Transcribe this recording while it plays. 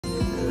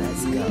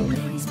go.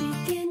 Please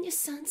begin your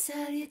sun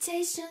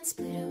salutations.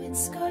 Pluto and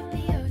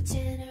Scorpio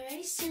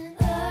generation.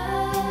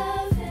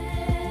 Love it.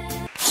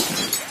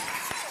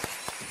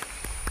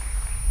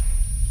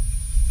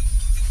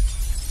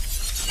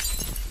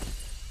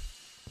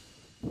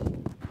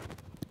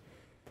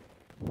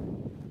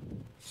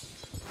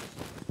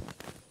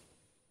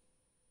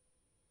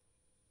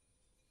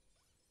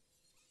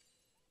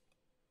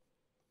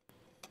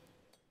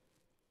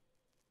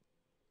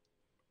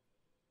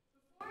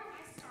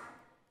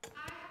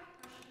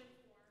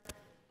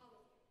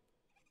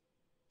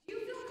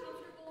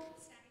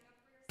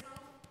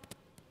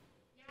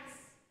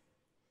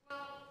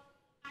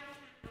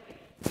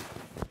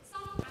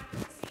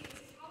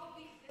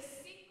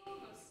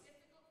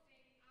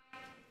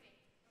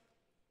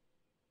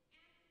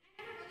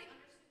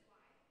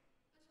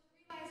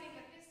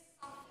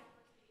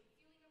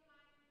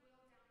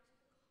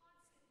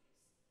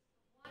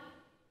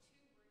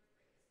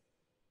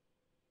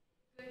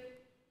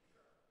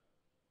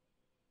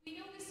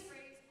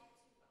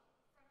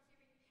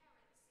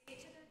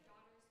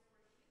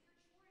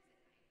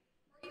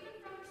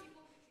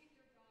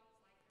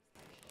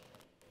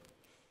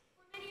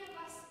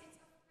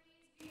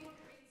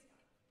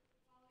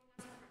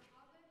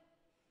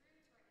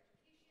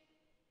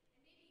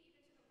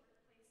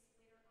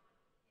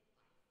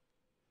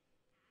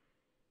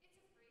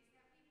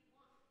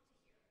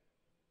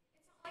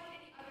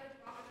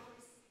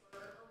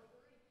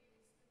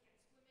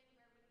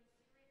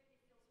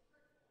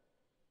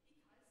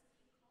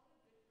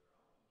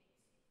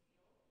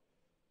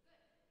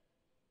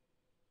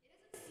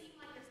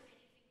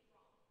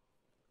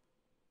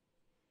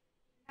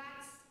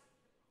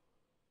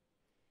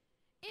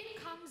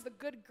 The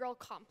good girl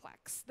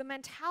complex, the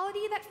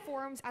mentality that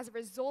forms as a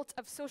result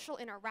of social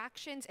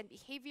interactions and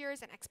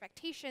behaviors and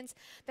expectations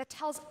that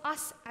tells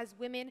us as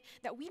women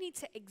that we need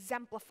to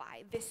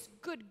exemplify this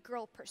good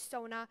girl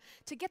persona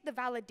to get the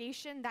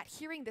validation that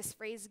hearing this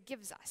phrase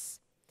gives us.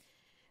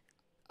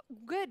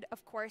 Good,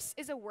 of course,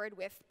 is a word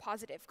with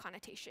positive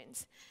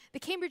connotations. The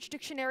Cambridge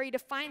Dictionary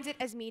defines it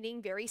as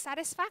meaning very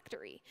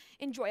satisfactory,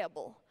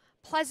 enjoyable,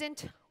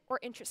 pleasant, or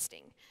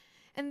interesting.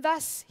 And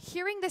thus,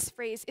 hearing this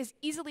phrase is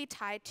easily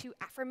tied to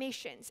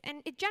affirmations,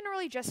 and it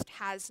generally just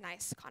has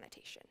nice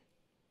connotation.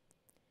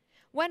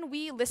 When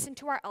we listen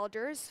to our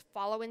elders,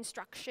 follow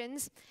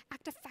instructions,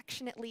 act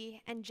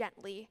affectionately and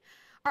gently,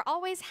 are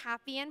always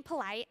happy and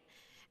polite,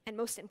 and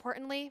most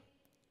importantly,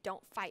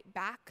 don't fight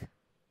back,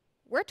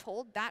 we're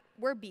told that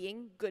we're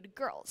being good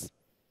girls.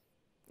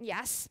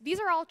 Yes, these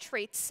are all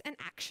traits and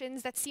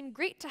actions that seem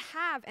great to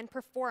have and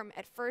perform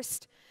at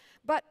first,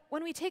 but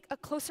when we take a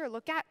closer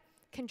look at,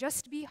 can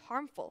just be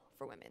harmful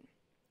for women.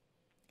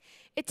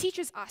 It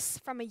teaches us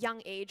from a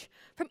young age,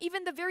 from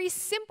even the very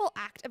simple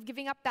act of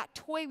giving up that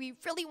toy we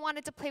really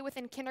wanted to play with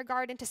in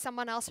kindergarten to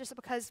someone else just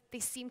because they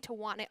seem to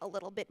want it a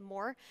little bit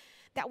more,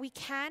 that we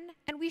can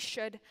and we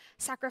should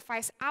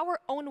sacrifice our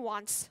own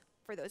wants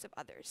for those of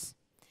others.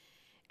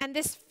 And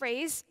this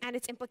phrase and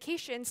its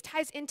implications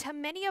ties into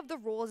many of the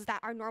roles that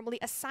are normally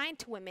assigned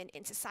to women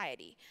in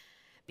society.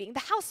 Being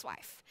the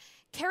housewife,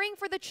 caring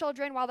for the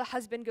children while the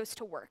husband goes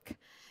to work,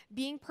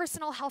 being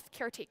personal health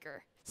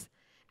caretakers,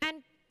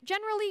 and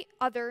generally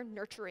other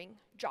nurturing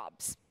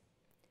jobs.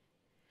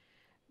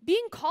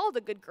 Being called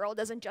a good girl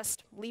doesn't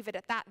just leave it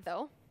at that,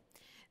 though.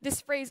 This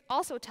phrase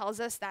also tells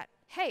us that,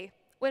 hey,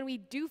 when we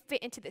do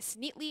fit into this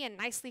neatly and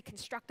nicely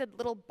constructed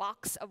little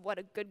box of what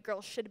a good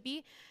girl should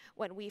be,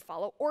 when we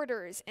follow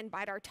orders and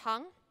bite our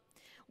tongue,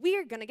 we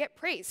are gonna get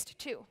praised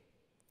too.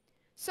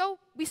 So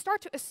we start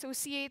to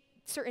associate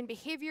certain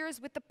behaviors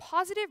with the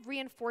positive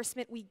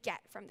reinforcement we get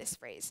from this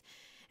phrase,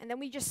 and then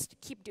we just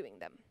keep doing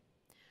them.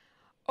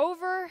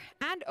 Over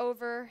and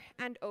over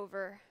and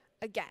over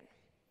again.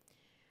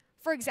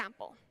 For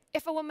example,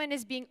 if a woman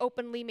is being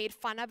openly made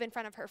fun of in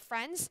front of her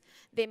friends,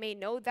 they may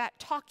know that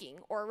talking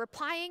or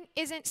replying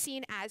isn't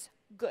seen as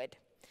good.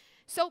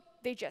 So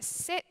they just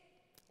sit,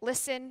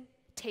 listen,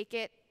 take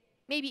it,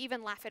 maybe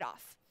even laugh it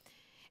off.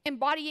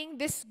 Embodying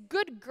this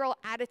good girl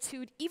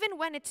attitude even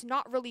when it's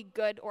not really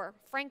good or,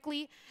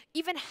 frankly,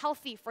 even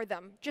healthy for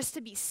them just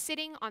to be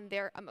sitting on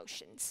their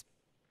emotions.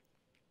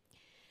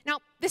 Now,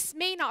 this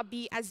may not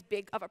be as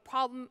big of a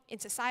problem in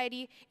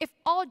society if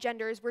all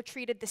genders were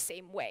treated the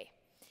same way.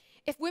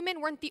 If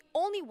women weren't the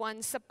only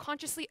ones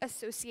subconsciously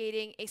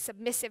associating a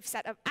submissive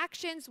set of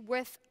actions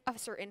with a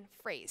certain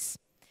phrase.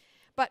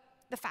 But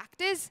the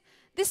fact is,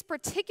 this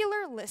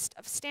particular list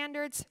of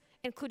standards,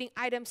 including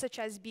items such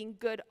as being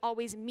good,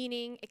 always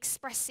meaning,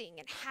 expressing,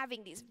 and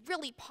having these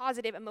really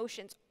positive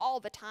emotions all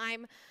the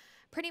time,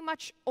 pretty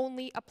much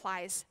only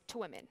applies to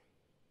women.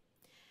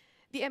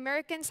 The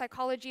American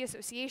Psychology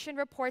Association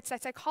reports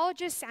that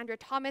psychologist Sandra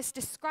Thomas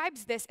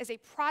describes this as a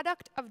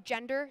product of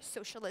gender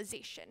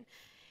socialization.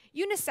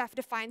 UNICEF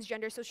defines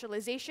gender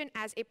socialization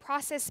as a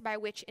process by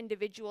which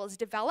individuals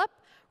develop,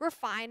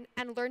 refine,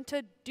 and learn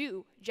to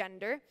do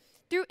gender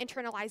through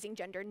internalizing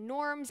gender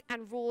norms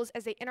and rules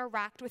as they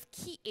interact with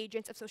key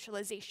agents of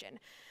socialization,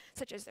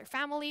 such as their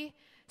family,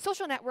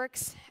 social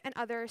networks, and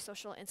other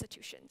social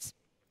institutions.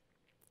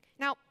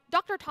 Now,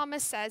 Dr.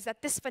 Thomas says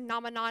that this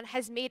phenomenon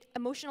has made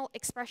emotional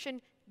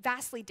expression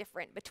vastly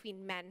different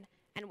between men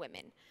and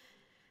women.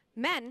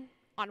 Men,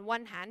 on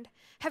one hand,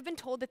 have been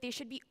told that they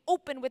should be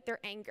open with their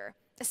anger,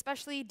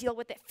 especially deal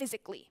with it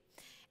physically.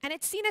 And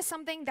it's seen as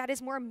something that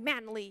is more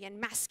manly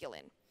and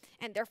masculine,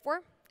 and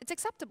therefore, it's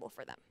acceptable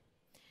for them.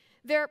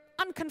 They're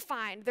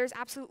unconfined. There's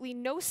absolutely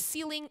no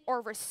ceiling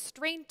or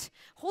restraint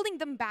holding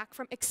them back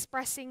from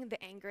expressing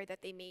the anger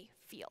that they may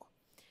feel.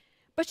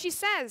 But she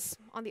says,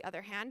 on the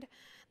other hand,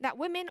 that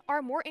women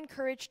are more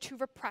encouraged to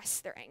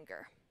repress their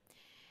anger.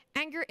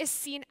 Anger is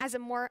seen as a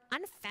more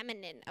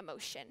unfeminine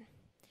emotion,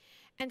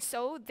 and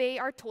so they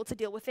are told to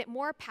deal with it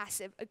more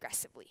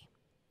passive-aggressively.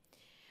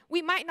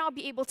 We might not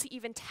be able to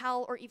even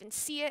tell or even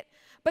see it,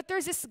 but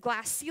there's this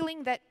glass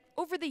ceiling that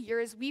over the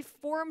years we've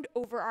formed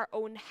over our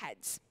own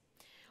heads.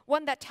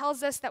 One that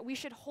tells us that we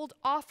should hold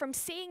off from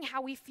saying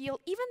how we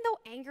feel, even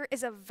though anger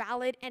is a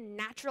valid and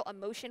natural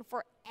emotion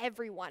for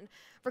everyone,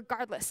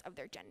 regardless of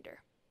their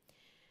gender.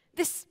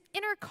 This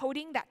inner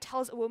coding that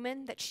tells a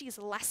woman that she's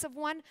less of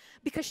one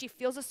because she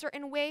feels a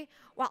certain way,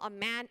 while a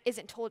man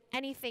isn't told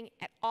anything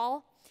at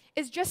all,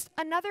 is just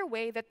another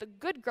way that the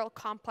good girl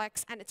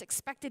complex and its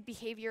expected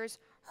behaviors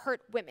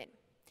hurt women,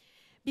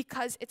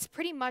 because it's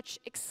pretty much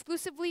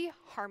exclusively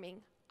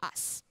harming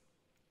us.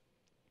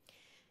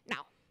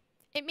 Now,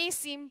 it may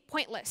seem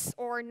pointless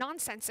or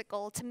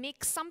nonsensical to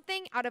make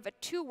something out of a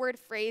two-word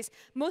phrase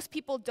most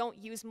people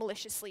don't use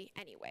maliciously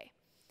anyway.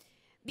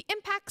 The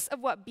impacts of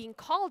what being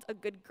called a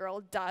good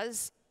girl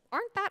does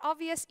aren't that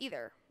obvious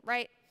either,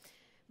 right?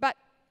 But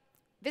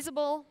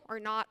visible or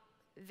not,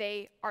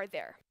 they are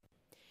there.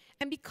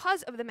 And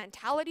because of the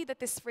mentality that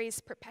this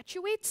phrase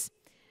perpetuates,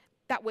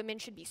 that women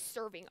should be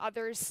serving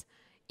others,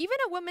 even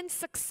a woman's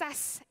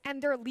success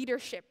and their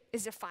leadership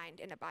is defined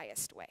in a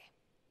biased way.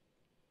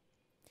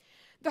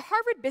 The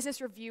Harvard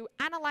Business Review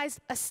analyzed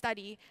a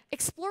study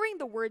exploring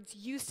the words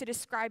used to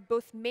describe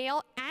both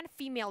male and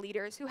female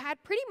leaders who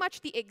had pretty much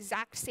the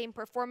exact same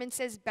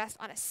performances based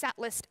on a set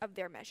list of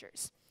their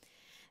measures.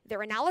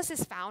 Their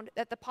analysis found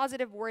that the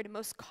positive word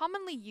most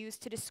commonly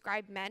used to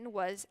describe men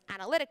was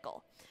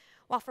analytical,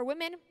 while for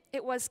women,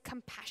 it was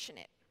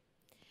compassionate.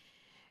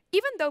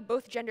 Even though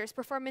both genders'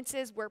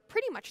 performances were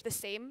pretty much the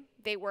same,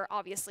 they were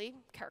obviously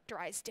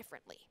characterized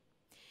differently.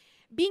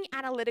 Being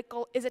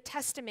analytical is a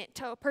testament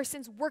to a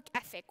person's work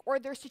ethic or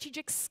their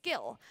strategic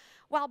skill,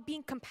 while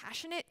being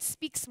compassionate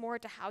speaks more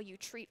to how you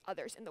treat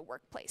others in the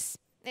workplace.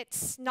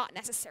 It's not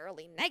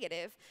necessarily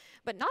negative,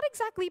 but not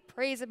exactly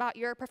praise about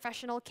your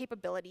professional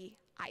capability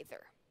either.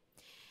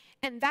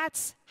 And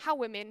that's how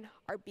women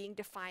are being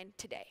defined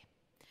today.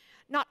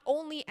 Not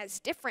only as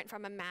different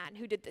from a man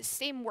who did the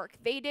same work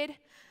they did,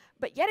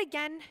 but yet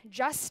again,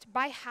 just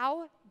by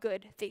how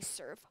good they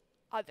serve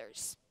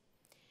others.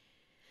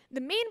 The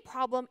main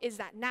problem is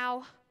that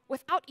now,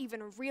 without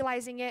even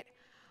realizing it,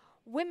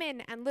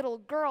 women and little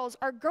girls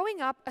are growing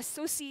up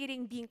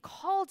associating being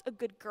called a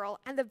good girl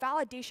and the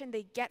validation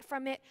they get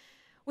from it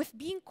with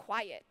being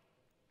quiet,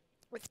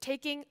 with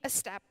taking a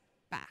step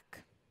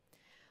back,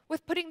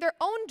 with putting their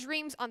own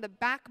dreams on the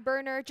back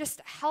burner just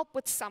to help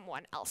with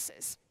someone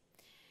else's.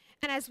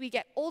 And as we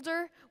get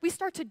older, we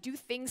start to do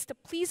things to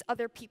please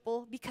other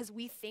people because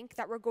we think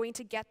that we're going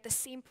to get the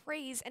same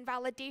praise and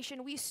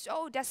validation we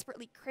so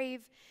desperately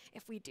crave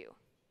if we do.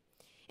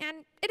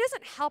 And it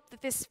doesn't help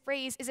that this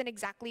phrase isn't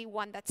exactly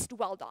one that's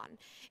dwelled on.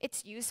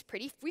 It's used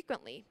pretty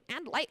frequently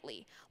and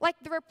lightly, like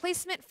the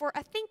replacement for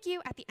a thank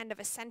you at the end of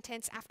a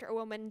sentence after a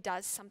woman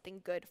does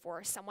something good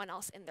for someone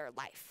else in their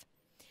life.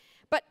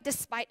 But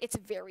despite its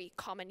very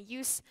common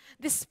use,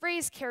 this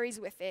phrase carries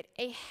with it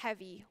a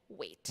heavy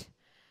weight.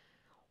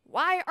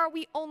 Why are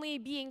we only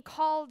being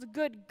called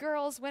good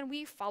girls when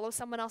we follow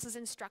someone else's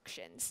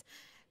instructions,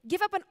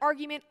 give up an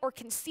argument or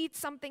concede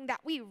something that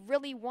we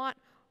really want,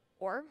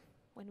 or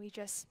when we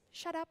just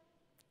shut up,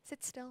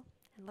 sit still,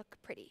 and look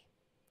pretty?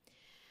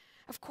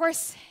 Of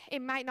course,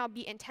 it might not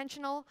be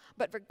intentional,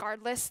 but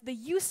regardless, the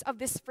use of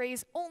this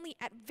phrase only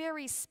at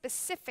very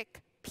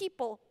specific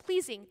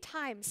people-pleasing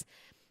times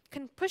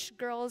can push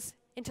girls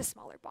into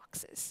smaller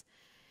boxes,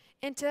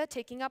 into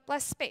taking up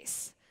less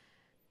space,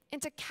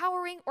 into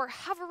cowering or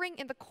hovering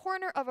in the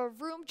corner of a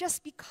room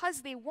just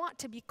because they want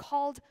to be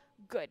called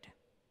good.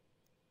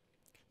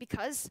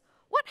 Because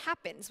what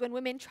happens when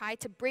women try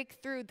to break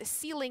through the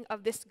ceiling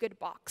of this good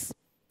box?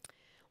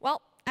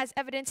 Well, as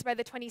evidenced by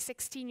the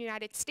 2016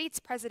 United States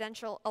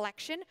presidential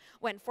election,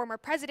 when former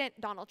President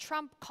Donald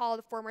Trump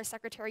called former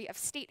Secretary of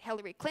State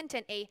Hillary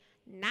Clinton a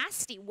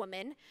nasty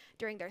woman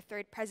during their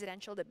third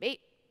presidential debate,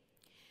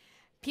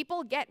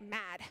 people get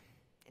mad.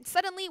 And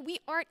suddenly, we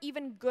aren't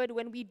even good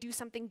when we do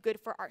something good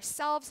for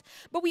ourselves,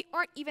 but we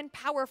aren't even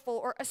powerful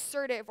or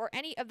assertive or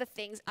any of the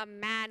things a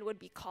man would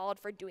be called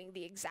for doing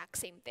the exact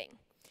same thing.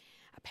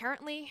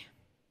 Apparently,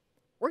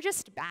 we're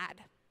just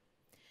bad.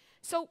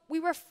 So we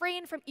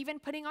refrain from even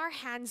putting our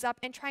hands up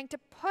and trying to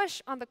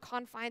push on the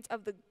confines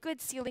of the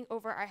good ceiling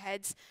over our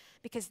heads,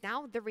 because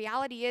now the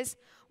reality is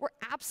we're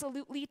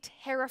absolutely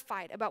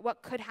terrified about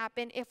what could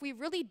happen if we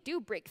really do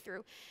break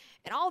through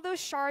and all those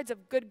shards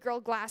of good girl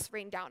glass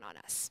rain down on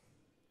us.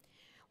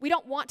 We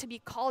don't want to be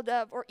called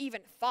of or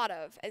even thought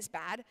of as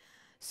bad,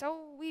 so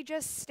we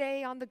just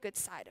stay on the good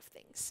side of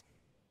things.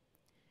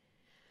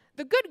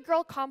 The good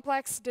girl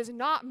complex does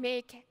not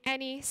make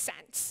any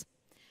sense.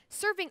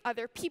 Serving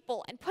other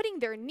people and putting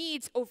their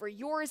needs over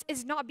yours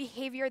is not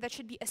behavior that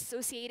should be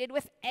associated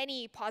with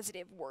any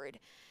positive word.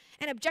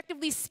 And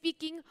objectively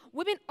speaking,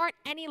 women aren't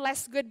any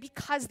less good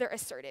because they're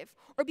assertive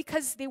or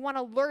because they want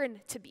to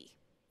learn to be.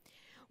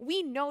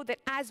 We know that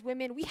as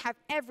women, we have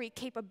every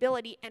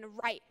capability and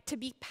right to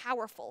be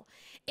powerful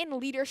in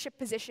leadership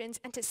positions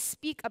and to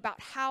speak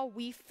about how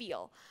we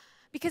feel.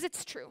 Because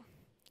it's true.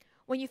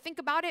 When you think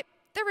about it,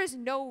 there is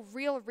no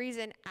real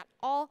reason at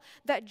all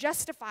that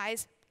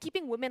justifies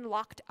keeping women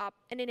locked up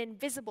in an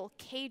invisible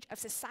cage of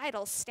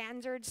societal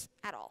standards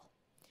at all.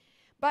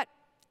 But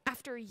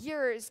after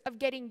years of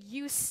getting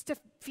used to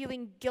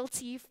feeling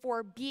guilty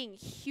for being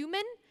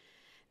human,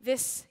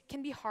 this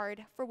can be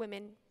hard for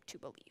women to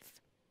believe.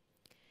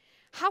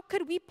 How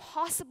could we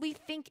possibly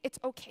think it's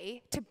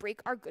okay to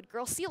break our good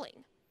girl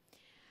ceiling?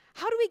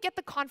 How do we get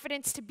the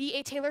confidence to be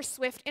a Taylor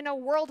Swift in a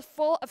world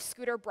full of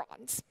Scooter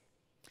Braun's?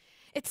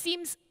 It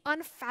seems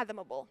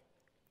unfathomable,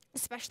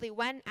 especially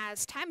when,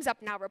 as Time's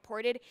Up Now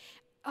reported,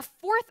 a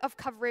fourth of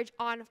coverage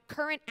on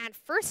current and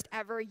first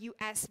ever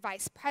U.S.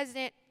 Vice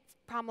President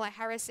Kamala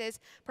Harris's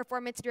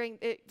performance during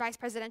the vice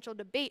presidential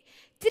debate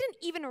didn't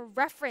even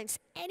reference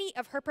any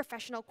of her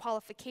professional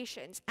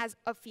qualifications as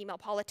a female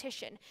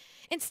politician,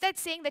 instead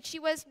saying that she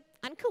was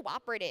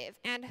uncooperative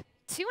and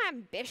too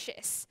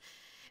ambitious,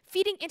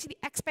 feeding into the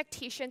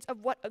expectations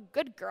of what a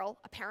good girl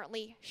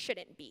apparently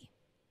shouldn't be.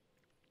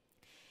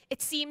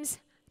 It seems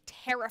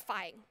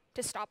terrifying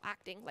to stop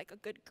acting like a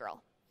good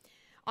girl.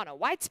 On a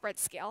widespread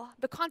scale,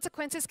 the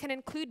consequences can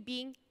include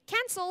being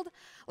canceled,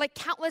 like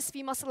countless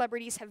female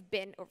celebrities have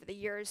been over the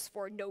years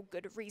for no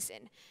good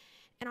reason.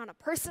 And on a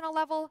personal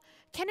level,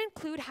 can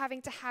include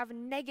having to have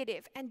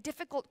negative and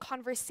difficult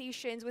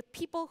conversations with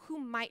people who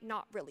might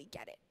not really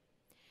get it.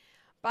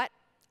 But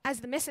as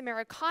the Miss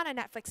Americana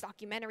Netflix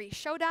documentary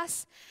showed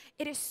us,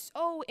 it is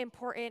so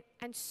important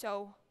and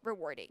so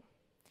rewarding.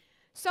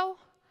 So,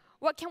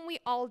 what can we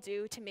all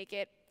do to make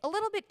it a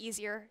little bit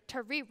easier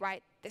to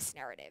rewrite this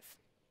narrative?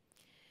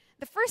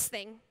 The first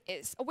thing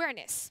is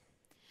awareness.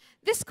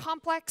 This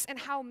complex and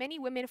how many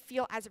women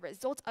feel as a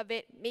result of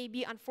it may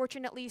be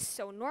unfortunately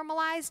so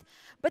normalized,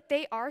 but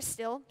they are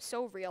still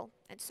so real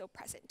and so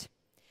present.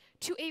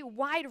 To a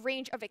wide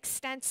range of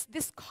extents,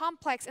 this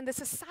complex and the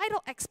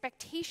societal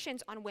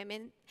expectations on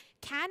women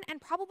can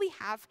and probably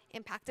have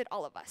impacted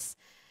all of us,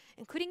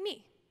 including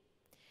me.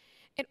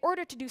 In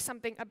order to do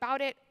something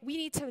about it, we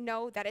need to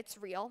know that it's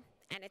real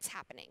and it's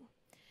happening.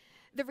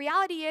 The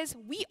reality is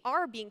we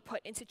are being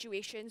put in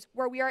situations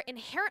where we are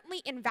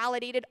inherently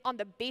invalidated on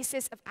the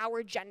basis of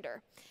our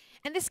gender,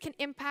 and this can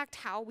impact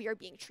how we are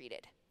being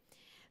treated.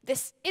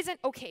 This isn't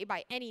okay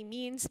by any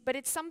means, but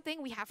it's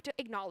something we have to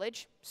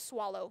acknowledge,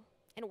 swallow,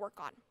 and work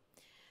on.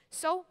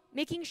 So,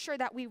 making sure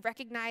that we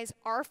recognize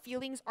our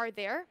feelings are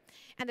there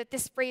and that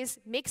this phrase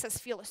makes us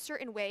feel a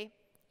certain way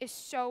is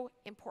so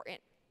important.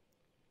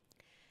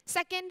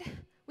 Second,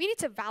 we need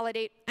to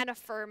validate and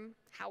affirm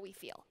how we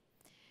feel.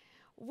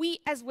 We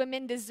as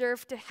women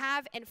deserve to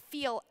have and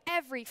feel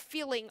every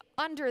feeling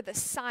under the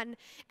sun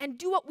and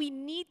do what we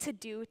need to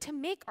do to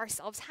make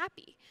ourselves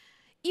happy,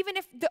 even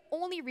if the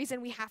only reason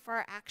we have for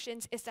our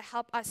actions is to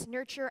help us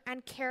nurture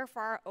and care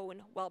for our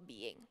own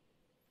well-being.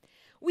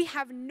 We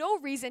have no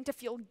reason to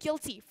feel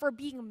guilty for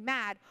being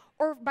mad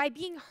or by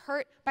being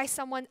hurt by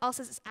someone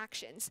else's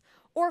actions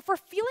or for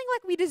feeling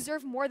like we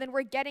deserve more than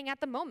we're getting at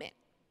the moment.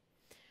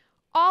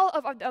 All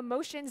of the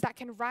emotions that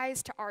can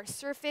rise to our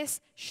surface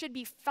should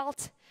be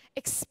felt,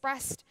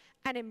 expressed,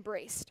 and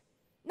embraced,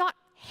 not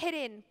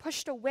hidden,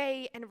 pushed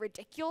away, and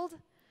ridiculed.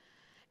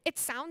 It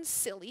sounds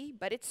silly,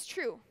 but it's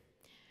true.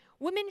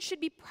 Women should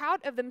be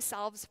proud of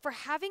themselves for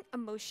having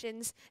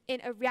emotions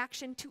in a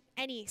reaction to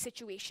any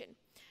situation,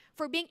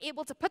 for being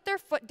able to put their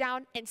foot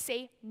down and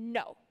say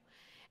no,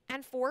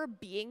 and for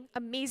being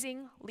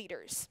amazing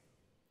leaders.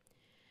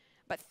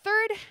 But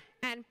third,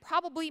 and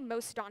probably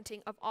most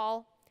daunting of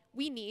all,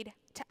 we need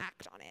to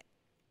act on it.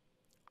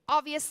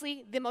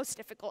 Obviously, the most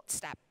difficult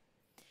step.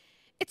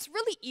 It's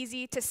really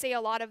easy to say a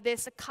lot of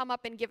this, to come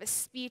up and give a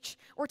speech,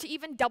 or to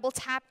even double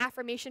tap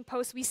affirmation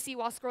posts we see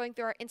while scrolling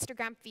through our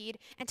Instagram feed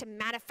and to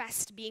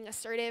manifest being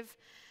assertive.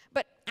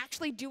 But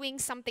actually doing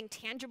something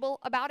tangible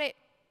about it,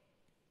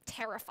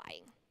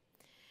 terrifying.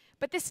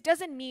 But this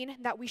doesn't mean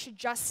that we should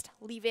just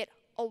leave it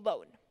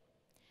alone.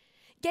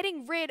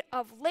 Getting rid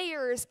of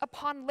layers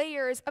upon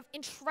layers of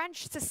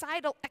entrenched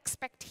societal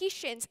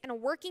expectations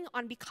and working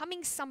on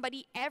becoming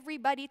somebody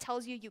everybody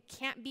tells you you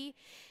can't be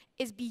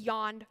is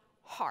beyond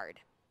hard.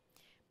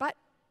 But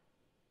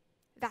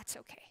that's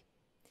okay.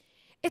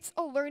 It's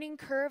a learning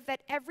curve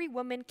that every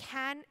woman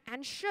can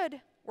and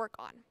should work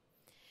on.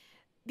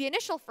 The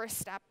initial first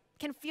step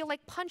can feel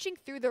like punching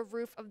through the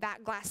roof of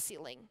that glass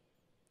ceiling.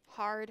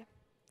 Hard,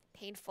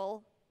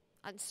 painful,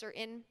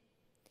 uncertain.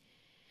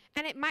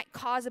 And it might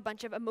cause a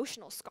bunch of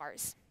emotional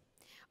scars.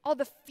 all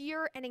the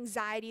fear and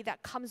anxiety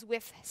that comes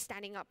with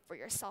standing up for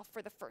yourself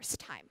for the first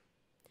time.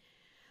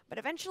 But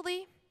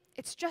eventually,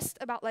 it's just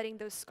about letting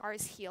those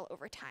scars heal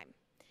over time.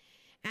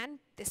 And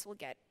this will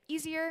get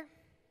easier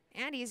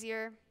and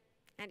easier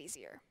and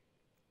easier.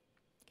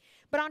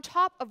 But on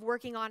top of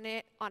working on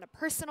it on a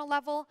personal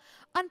level,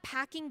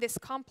 unpacking this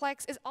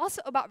complex is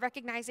also about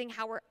recognizing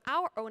how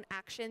our own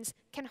actions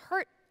can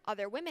hurt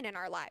other women in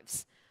our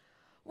lives.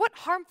 What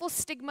harmful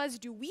stigmas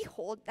do we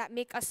hold that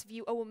make us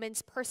view a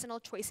woman's personal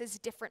choices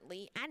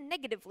differently and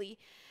negatively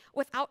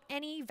without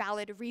any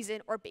valid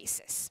reason or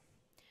basis?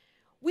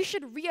 We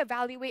should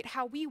reevaluate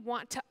how we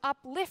want to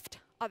uplift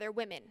other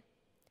women.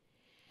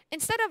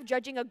 Instead of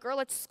judging a girl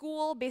at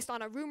school based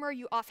on a rumor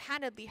you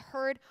offhandedly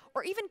heard,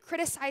 or even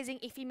criticizing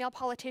a female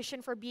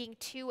politician for being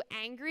too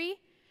angry,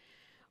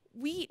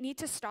 we need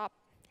to stop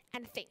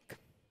and think.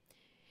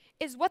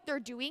 Is what they're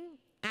doing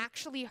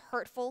actually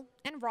hurtful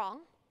and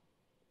wrong?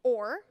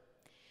 Or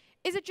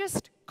is it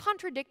just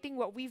contradicting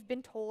what we've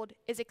been told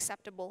is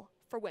acceptable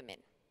for women?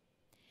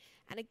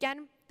 And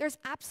again, there's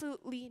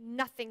absolutely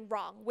nothing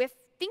wrong with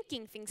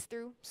thinking things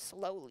through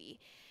slowly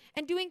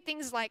and doing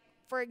things like,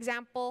 for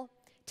example,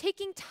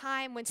 taking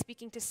time when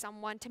speaking to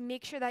someone to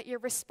make sure that you're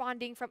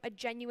responding from a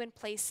genuine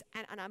place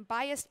and an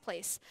unbiased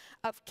place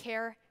of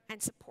care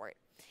and support,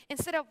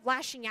 instead of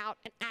lashing out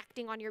and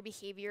acting on your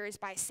behaviors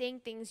by saying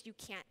things you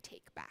can't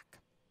take back.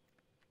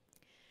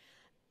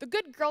 The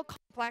good girl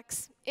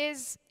complex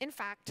is, in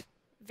fact,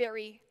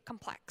 very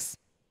complex.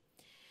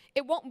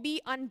 It won't be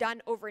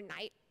undone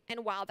overnight,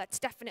 and while that's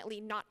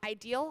definitely not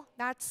ideal,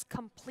 that's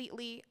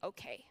completely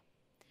okay.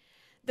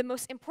 The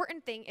most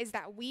important thing is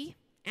that we,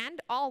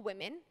 and all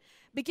women,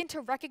 begin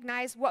to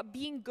recognize what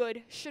being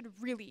good should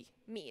really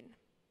mean.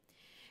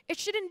 It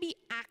shouldn't be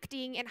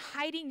acting and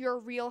hiding your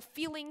real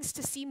feelings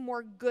to seem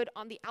more good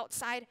on the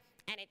outside,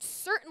 and it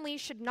certainly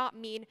should not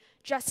mean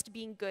just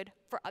being good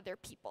for other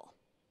people.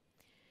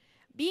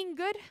 Being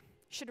good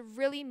should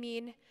really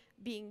mean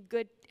being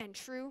good and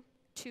true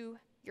to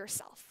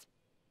yourself.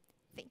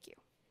 Thank you.